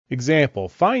Example,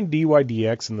 find dy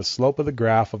dx in the slope of the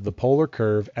graph of the polar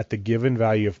curve at the given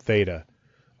value of theta.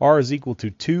 R is equal to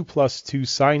 2 plus 2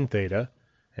 sine theta,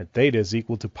 and theta is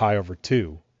equal to pi over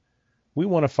 2. We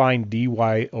want to find dy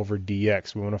over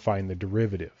dx. We want to find the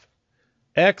derivative.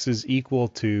 X is equal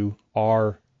to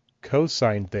r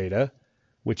cosine theta,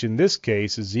 which in this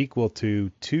case is equal to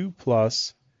 2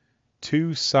 plus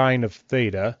 2 sine of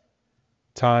theta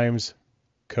times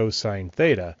cosine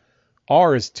theta.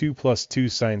 R is 2 plus 2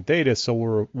 sine theta,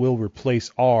 so we'll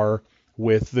replace r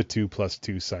with the 2 plus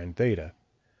 2 sine theta.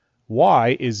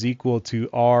 Y is equal to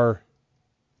r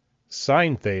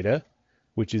sine theta,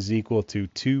 which is equal to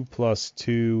 2 plus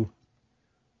 2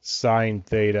 sine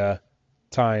theta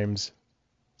times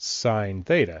sine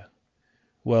theta.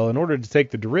 Well, in order to take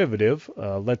the derivative,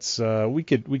 we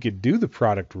could do the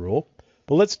product rule,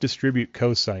 but let's distribute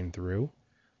cosine through.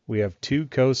 We have 2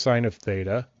 cosine of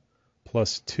theta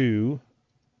plus 2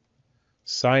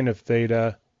 sine of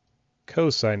theta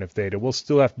cosine of theta. We'll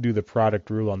still have to do the product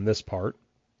rule on this part.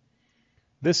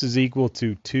 This is equal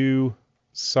to 2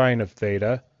 sine of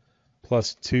theta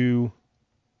plus 2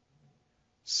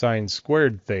 sine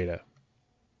squared theta.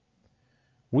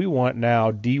 We want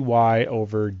now dy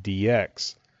over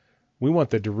dx. We want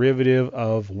the derivative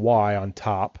of y on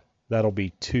top. That'll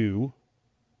be 2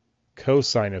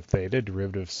 cosine of theta.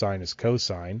 Derivative of sine is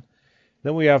cosine.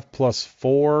 Then we have plus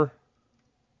 4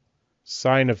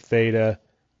 sine of theta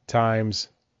times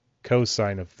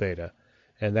cosine of theta.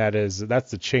 And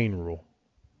that's the chain rule.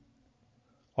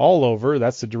 All over,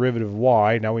 that's the derivative of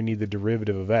y. Now we need the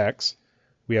derivative of x.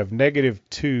 We have negative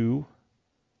 2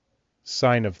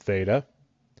 sine of theta.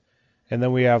 And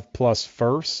then we have plus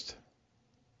first,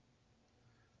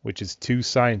 which is 2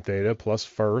 sine theta plus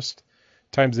first,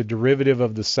 times the derivative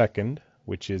of the second,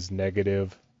 which is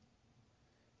negative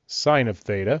sine of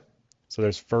theta. So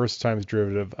there's first times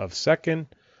derivative of second,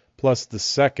 plus the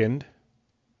second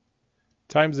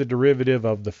times the derivative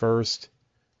of the first,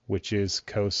 which is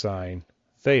cosine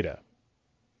theta.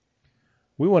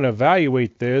 We want to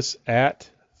evaluate this at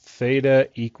theta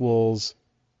equals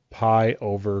pi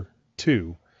over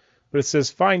 2. But it says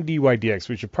find dy dx.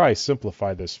 We should probably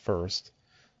simplify this first.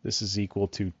 This is equal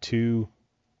to 2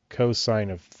 cosine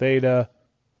of theta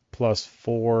plus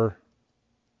 4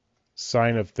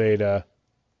 sine of theta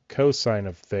cosine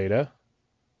of theta.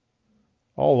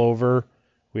 All over,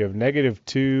 we have negative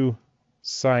 2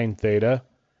 sine theta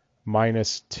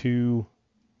minus 2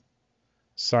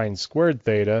 sine squared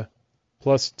theta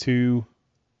plus 2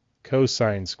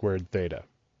 cosine squared theta.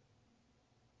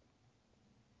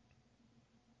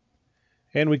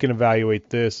 And we can evaluate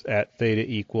this at theta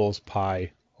equals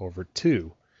pi over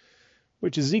 2,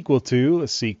 which is equal to,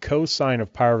 let's see, cosine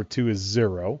of pi over 2 is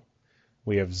 0.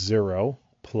 We have 0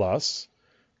 plus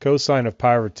cosine of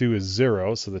pi over 2 is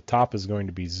 0, so the top is going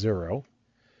to be 0.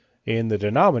 In the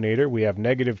denominator, we have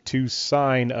negative 2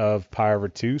 sine of pi over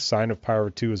 2. Sine of pi over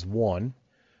 2 is 1.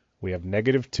 We have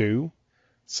negative 2.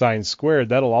 Sine squared,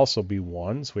 that'll also be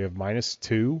 1, so we have minus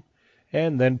 2,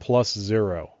 and then plus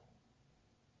 0.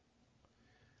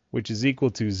 Which is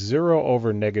equal to 0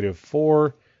 over negative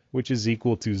 4, which is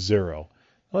equal to 0.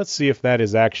 Let's see if that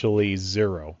is actually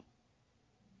 0.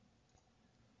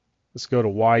 Let's go to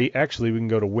Y. Actually, we can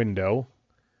go to Window.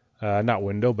 Not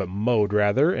Window, but Mode,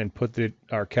 rather, and put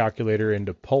our calculator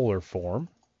into polar form.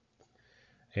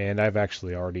 And I've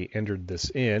actually already entered this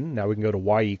in. Now we can go to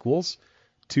Y equals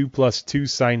 2 plus 2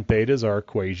 sine theta is our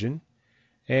equation.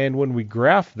 And when we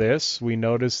graph this, we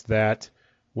notice that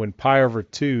when pi over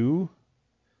 2...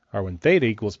 or when theta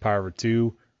equals pi over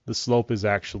 2, the slope is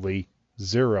actually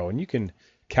 0. And you can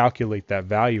calculate that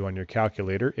value on your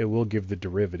calculator. It will give the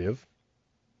derivative.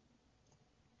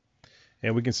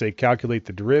 And we can say calculate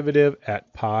the derivative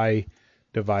at pi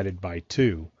divided by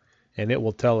 2. And it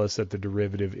will tell us that the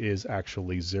derivative is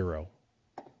actually 0.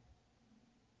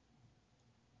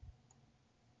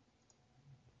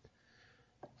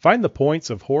 Find the points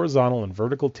of horizontal and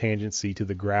vertical tangency to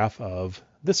the graph of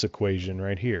this equation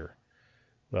right here.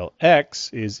 Well,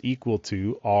 x is equal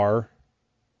to r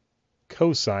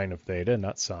cosine of theta,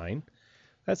 not sine.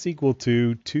 That's equal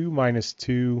to 2 minus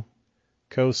 2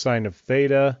 cosine of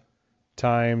theta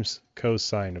times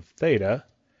cosine of theta,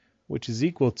 which is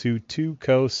equal to 2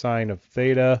 cosine of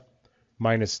theta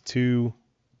minus 2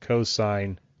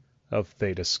 cosine of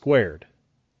theta squared.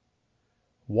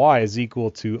 Y is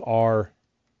equal to r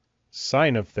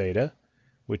sine of theta,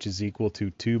 which is equal to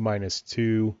 2 minus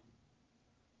 2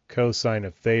 cosine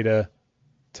of theta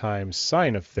times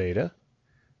sine of theta,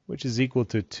 which is equal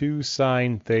to 2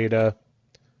 sine theta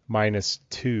minus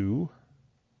 2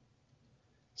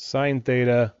 sine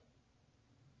theta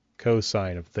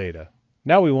cosine of theta.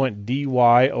 Now we want dy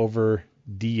over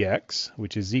dx,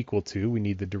 which is equal to, we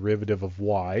need the derivative of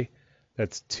y,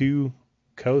 that's 2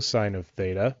 cosine of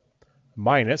theta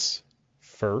minus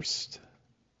first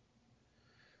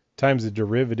times the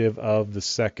derivative of the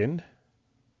second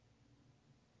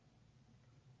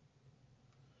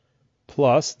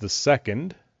plus the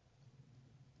second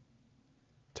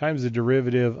times the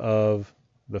derivative of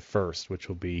the first, which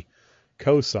will be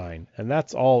cosine. And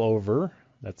that's all over,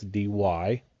 that's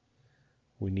dy.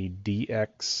 We need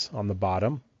dx on the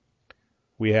bottom.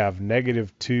 We have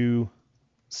negative 2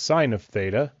 sine of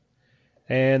theta,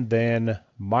 and then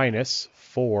minus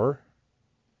 4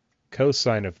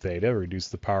 cosine of theta, reduce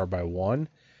the power by 1,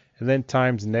 and then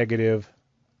times negative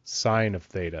sine of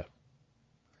theta.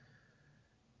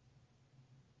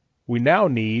 We now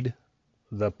need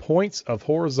the points of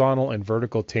horizontal and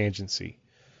vertical tangency.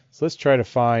 So let's try to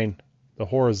find the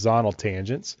horizontal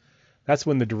tangents. That's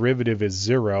when the derivative is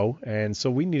 0, and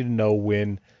so we need to know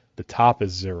when the top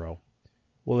is 0.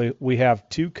 Well, we have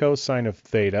 2 cosine of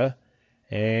theta,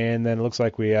 and then it looks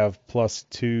like we have plus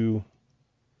 2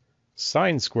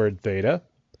 sine squared theta,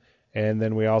 and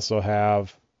then we also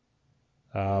have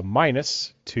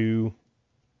minus 2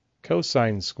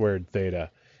 cosine squared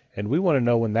theta, and we want to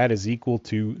know when that is equal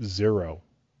to 0.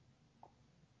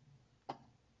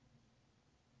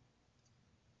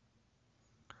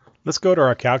 Let's go to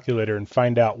our calculator and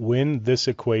find out when this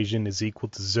equation is equal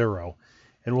to 0.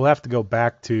 And we'll have to go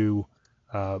back to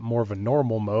more of a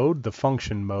normal mode, the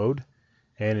function mode.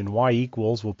 And in y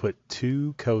equals, we'll put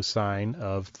 2 cosine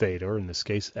of theta, or in this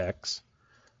case x,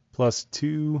 plus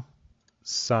 2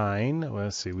 sine, well,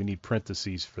 let's see, we need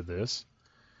parentheses for this.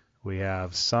 We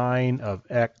have sine of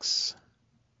x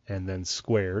and then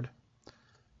squared,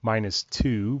 minus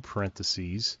 2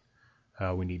 parentheses.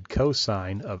 We need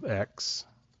cosine of x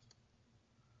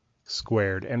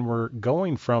squared, and we're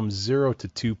going from 0 to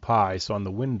 2 pi, so on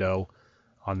the window,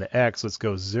 on the x, let's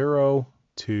go 0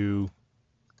 to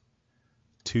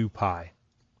 2 pi.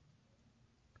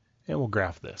 And we'll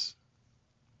graph this.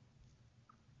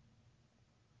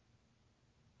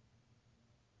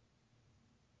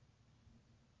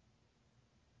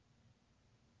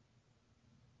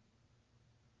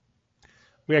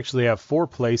 We actually have 4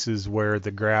 places where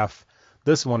the graph,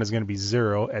 this one is going to be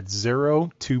 0 at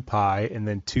 0, 2 pi, and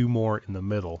then 2 more in the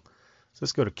middle. So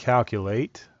let's go to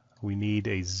calculate. We need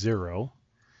a 0,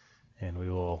 and we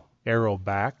will arrow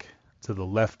back to the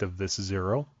left of this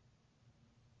 0.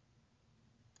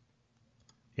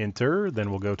 Enter, then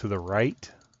we'll go to the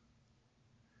right.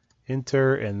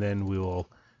 Enter, and then we will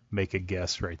make a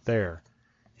guess right there.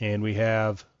 And we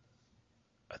have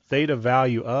a theta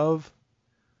value of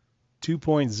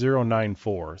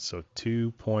 2.094, so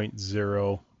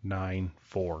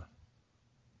 2.094.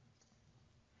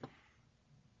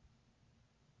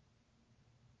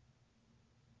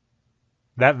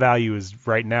 That value is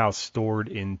right now stored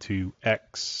into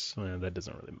x. That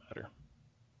doesn't really matter.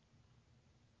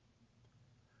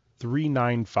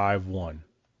 3951.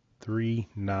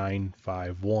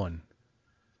 3951.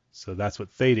 So that's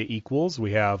what theta equals.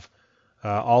 We have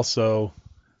also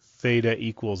theta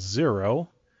equals 0.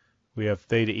 We have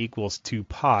theta equals 2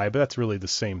 pi, but that's really the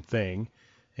same thing.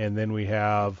 And then we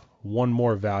have one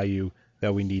more value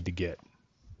that we need to get.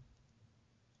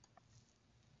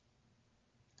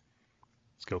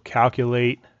 Let's go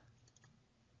calculate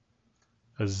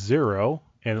a 0,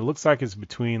 and it looks like it's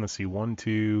between, let's see, 1,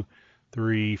 2,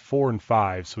 3, 4, and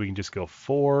 5. So we can just go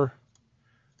 4,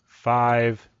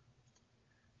 5,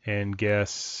 and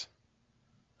guess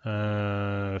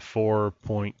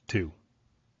 4.2.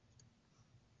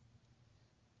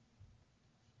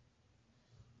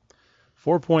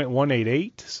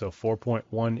 4.188, so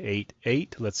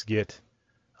 4.188. Let's get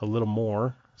a little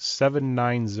more.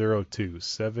 7902.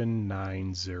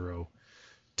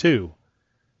 7902.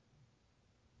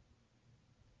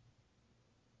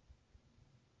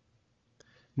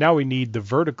 Now we need the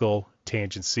vertical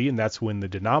tangency, and that's when the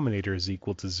denominator is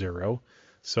equal to 0.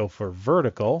 So for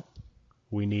vertical,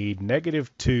 we need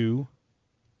negative 2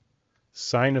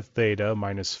 sine of theta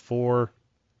minus 4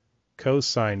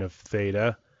 cosine of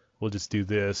theta. We'll just do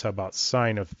this. How about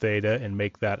sine of theta and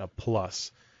make that a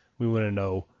plus? We want to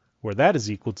know where that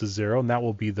is equal to 0, and that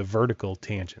will be the vertical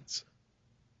tangents.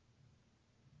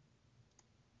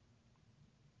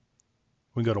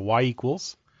 We go to y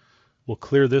equals. We'll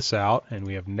clear this out, and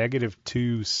we have negative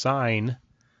 2 sine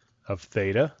of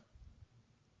theta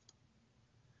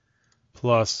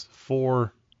plus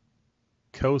 4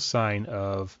 cosine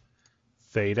of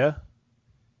theta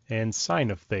and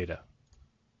sine of theta.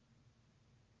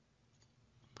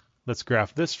 Let's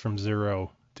graph this from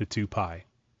 0 to 2 pi.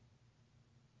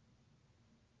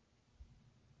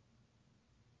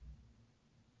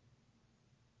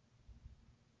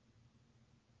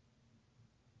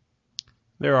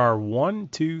 There are 1,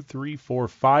 2, 3, 4,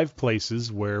 5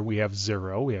 places where we have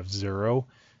 0. We have 0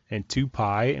 and 2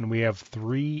 pi, and we have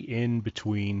 3 in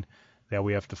between that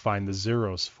we have to find the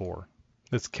zeros for.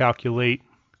 Let's calculate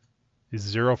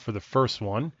 0 for the first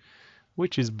one,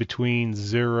 which is between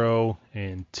 0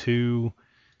 and 2,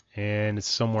 and it's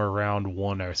somewhere around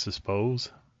 1, I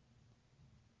suppose.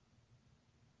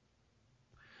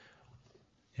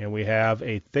 And we have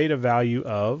a theta value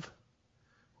of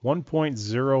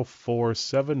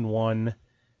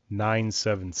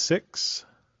 1.0471976.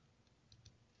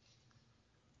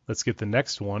 Let's get the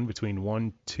next one between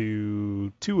 1,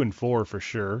 2, 2 and 4 for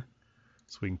sure.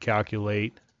 So we can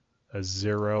calculate a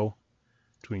 0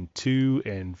 between 2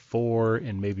 and 4,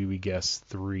 and maybe we guess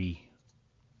 3.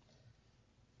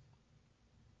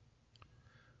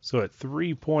 So at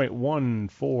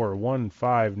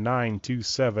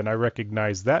 3.1415927, I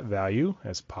recognize that value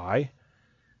as pi.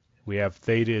 We have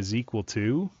theta is equal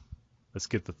to, let's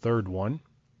get the third one,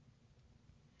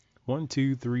 1,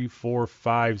 2, 3, 4,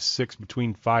 5, 6,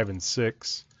 between 5 and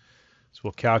 6. So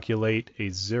we'll calculate a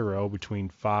 0 between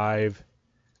 5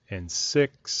 and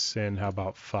 6, and how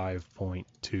about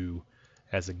 5.2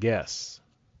 as a guess?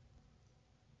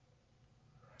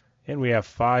 And we have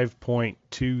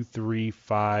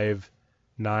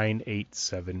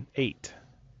 5.2359878.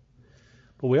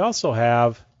 But we also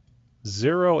have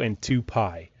 0 and 2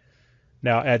 pi.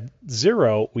 Now at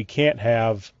 0, we can't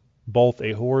have both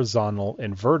a horizontal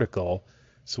and vertical,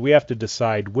 so we have to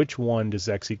decide which one does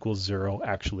x equals 0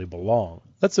 actually belong.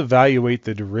 Let's evaluate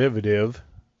the derivative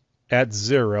at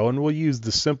 0, and we'll use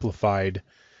the simplified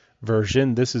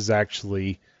version. This is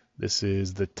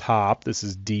the top, this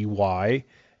is dy,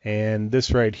 and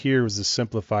this right here is the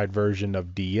simplified version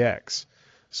of dx.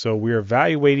 So we're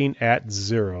evaluating at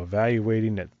 0,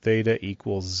 evaluating at theta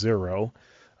equals 0.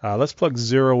 Let's plug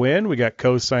 0 in. We got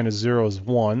cosine of 0 is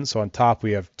 1, so on top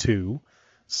we have 2.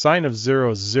 Sine of 0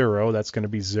 is 0, that's going to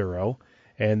be 0.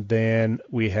 And then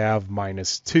we have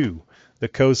minus 2. The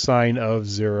cosine of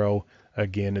 0,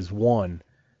 again, is 1.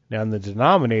 Now in the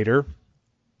denominator,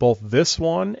 both this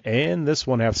one and this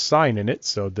one have sine in it,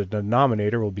 so the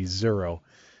denominator will be 0.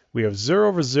 We have 0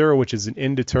 over 0, which is an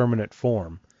indeterminate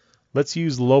form. Let's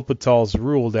use L'Hopital's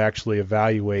rule to actually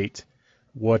evaluate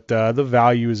what the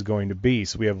value is going to be.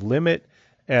 So we have limit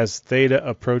as theta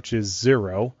approaches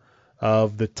 0.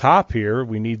 Of the top here,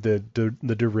 we need the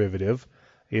derivative,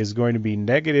 is going to be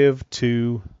negative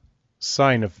 2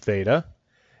 sine of theta,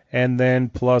 and then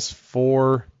plus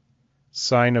 4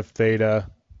 sine of theta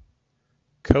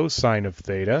cosine of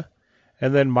theta,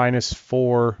 and then minus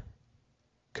 4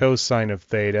 cosine of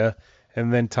theta,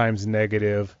 and then times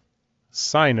negative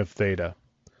sine of theta.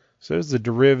 So there's the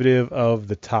derivative of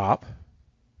the top.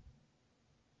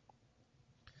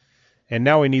 And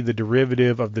now we need the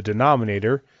derivative of the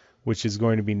denominator, which is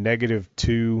going to be negative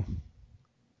 2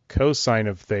 cosine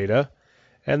of theta,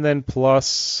 and then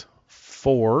plus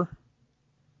 4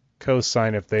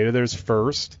 cosine of theta, there's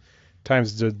first,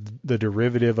 times the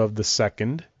derivative of the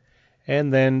second,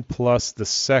 and then plus the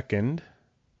second,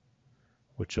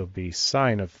 which will be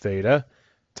sine of theta,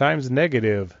 times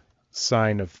negative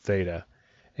sine of theta.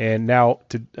 And now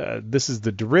this is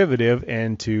the derivative,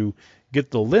 and to get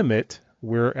the limit,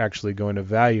 we're actually going to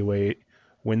evaluate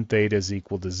when theta is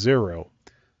equal to 0.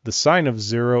 The sine of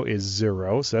 0 is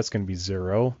 0, so that's going to be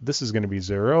 0. This is going to be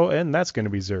 0, and that's going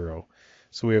to be 0.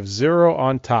 So we have 0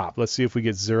 on top. Let's see if we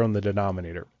get 0 in the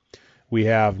denominator. We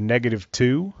have negative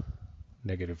 2.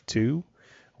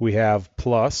 We have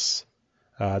plus,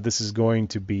 this is going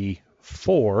to be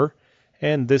 4,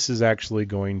 and this is actually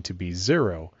going to be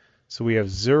 0. So we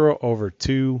have 0 over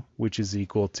 2, which is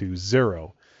equal to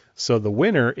 0. So the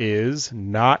winner is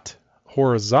not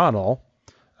horizontal,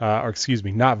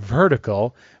 not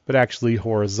vertical, but actually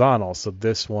horizontal. So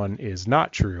this one is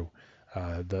not true.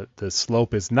 The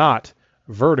slope is not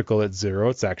vertical at 0,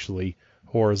 it's actually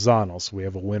horizontal. So we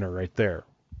have a winner right there.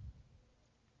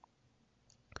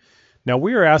 Now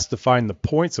we are asked to find the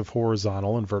points of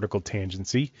horizontal and vertical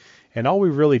tangency, and all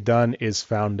we've really done is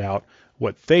found out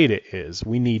what theta is.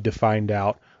 We need to find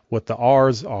out what the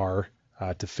r's are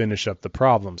to finish up the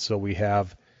problem. So we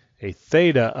have a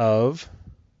theta of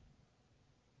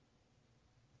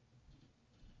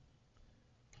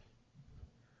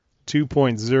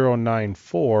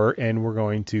 2.094, and we're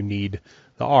going to need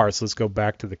the r. So let's go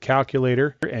back to the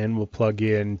calculator, and we'll plug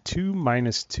in 2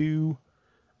 minus 2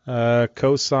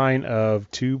 cosine of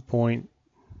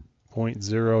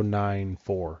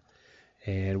 2.094.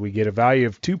 And we get a value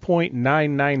of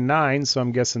 2.999, so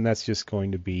I'm guessing that's just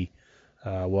going to be,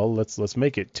 well, let's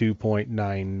make it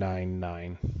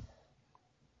 2.999.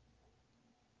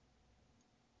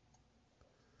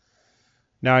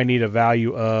 Now I need a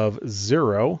value of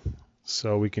 0,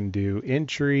 so we can do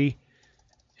entry,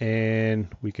 and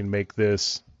we can make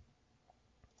this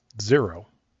 0,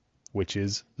 which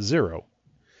is 0.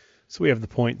 So we have the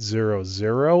point 0,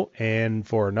 0, and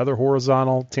for another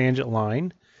horizontal tangent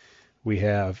line, we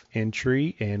have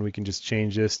entry, and we can just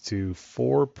change this to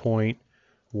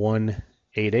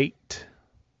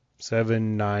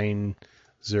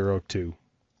 4.1887902.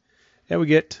 And we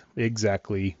get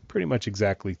pretty much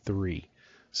exactly 3.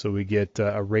 So we get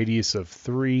a radius of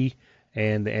 3,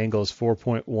 and the angle is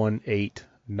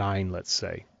 4.189, let's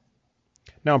say.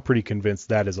 Now I'm pretty convinced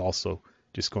that is also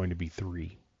just going to be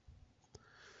 3.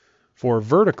 For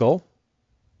vertical,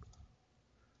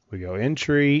 we go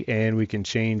entry, and we can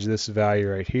change this value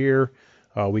right here.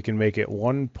 We can make it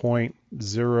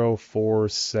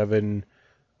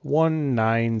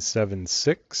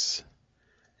 1.047196,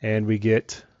 and we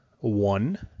get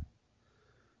 1.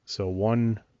 So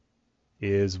 1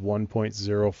 is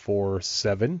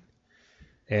 1.047.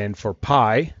 And for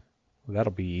pi,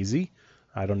 that'll be easy.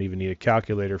 I don't even need a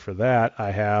calculator for that.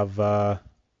 I have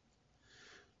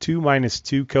 2 minus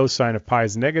 2 cosine of pi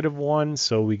is -1,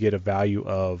 so we get a value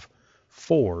of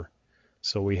 4.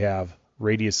 So we have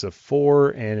radius of 4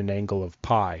 and an angle of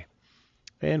pi.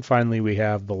 And finally, we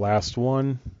have the last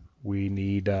one. We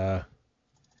need to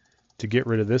get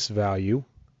rid of this value,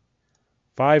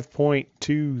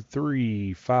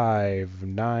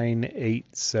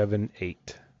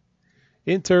 5.23598878.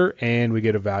 Enter, and we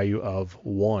get a value of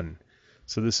 1.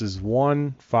 So this is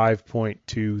 1,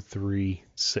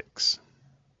 5.236.